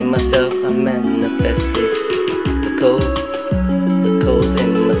myself, I manifested the codes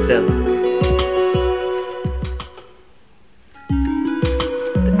in myself.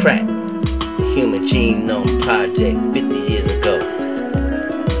 The crack, the human genome project 50 years ago.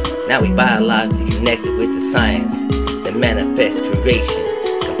 Now we biologically connected with the science that manifests creation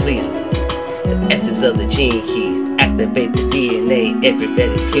completely. The essence of the gene keys activate the DNA every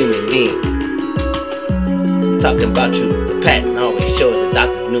very human being. Talking about truth, the patent always showed the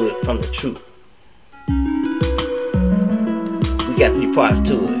doctors knew it from the truth. We got 3 parts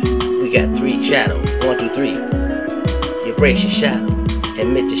to it. We got 3 shadows. 1, 2, 3. You embrace your shadow.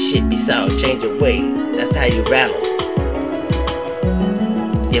 Admit your shit be sour. Change your way. That's how you rattle.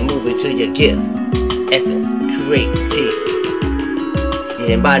 You move into your gift. Essence, creative. You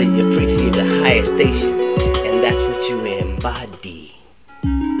embody your frequency at the highest station. And that's what you embody.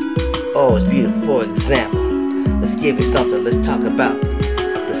 Oh, it's beautiful. For example, let's give you something. Let's talk about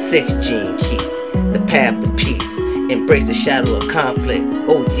the 6th gene key, the path to peace. Embrace the shadow of conflict.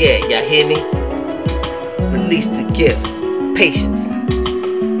 Oh yeah, y'all hear me? Release the gift, patience.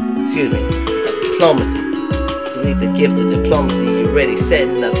 Of diplomacy. Release the gift of diplomacy. You're ready,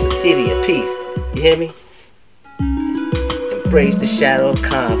 setting up the city of peace. You hear me? Embrace the shadow of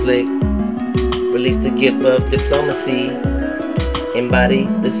conflict. Release the gift of diplomacy. Embody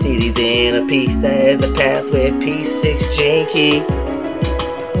the city, then a peace. There's the pathway of peace. 6th gene key.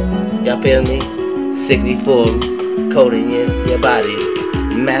 Y'all feel me? 64 coding your body.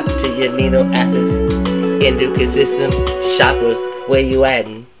 Map to your amino acids. Endocrine system. Chakras. Where you at?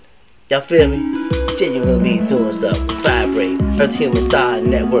 Y'all feel me? Genuine me doing stuff. We vibrate. Earth Human Star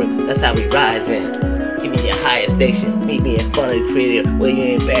Network. That's how we rise in. Give me your higher station. Meet me in front of the creator. Where you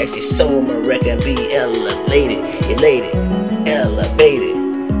ain't bash your soul. My record be elevated. Elated. Elevated.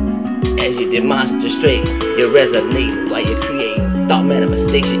 As you demonstrate, you're resonating while you're creating. Thought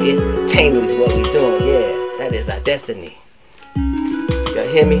manifestation instantaneous is what we doing. Yeah, that is our destiny. Y'all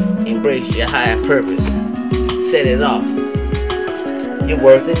hear me? Embrace your higher purpose. Set it off. You're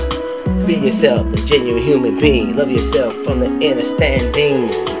worth it. Be yourself, the genuine human being. Love yourself from the inner standing.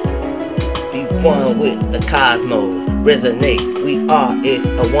 Be one with the cosmos. Resonate. We are is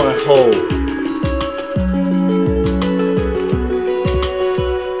a one whole.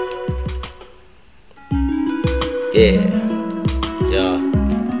 Yeah, y'all.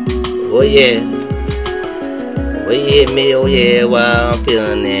 Oh yeah. Oh yeah, me, oh yeah, while I'm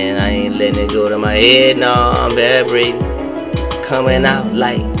feeling it. I ain't letting it go to my head, no, I'm vibrating. Coming out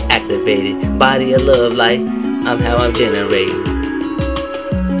light, activated. Body of love light, I'm how I'm generating.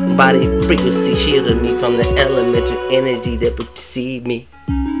 Body frequency shielding me from the elemental energy that precede me.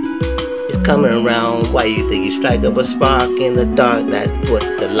 It's coming around, why you think you strike up a spark in the dark? That's what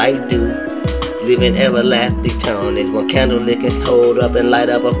the light do. Living everlasting tone is one candle that can hold up and light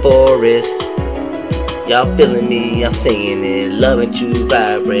up a forest. Y'all feeling me, I'm singing it. Loving true,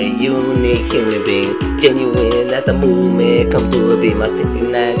 vibrate, unique human being. Genuine, that's the movement. Come through it, be my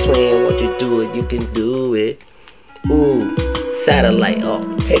 69 twin. Won't you do it, you can do it. Ooh, satellite, oh,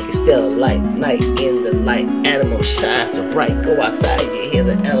 take a stellar light. Night in the light, animal shines so bright. Go outside, you hear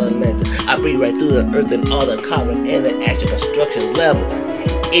the elements. I breathe right through the earth and all the carbon and the actual construction level.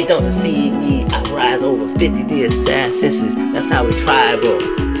 It don't deceive me, I rise over 50 years sad senses. That's how we tribal.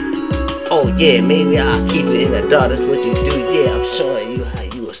 Oh yeah, maybe I'll keep it in the dark. That's what you do. Yeah, I'm showing you how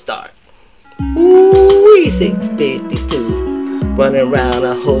you will start. Ooh, 652. Running around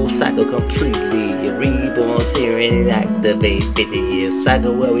a whole cycle completely. You're reborn, searing and activate 50 years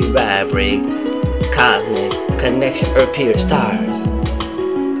cycle where we vibrate. Cosmic connection, earth, pure stars.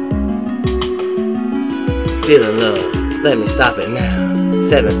 Feeling love, let me stop it now.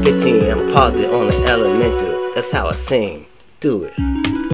 7:15, I'm pausing on the elemental. That's how I sing. Do it.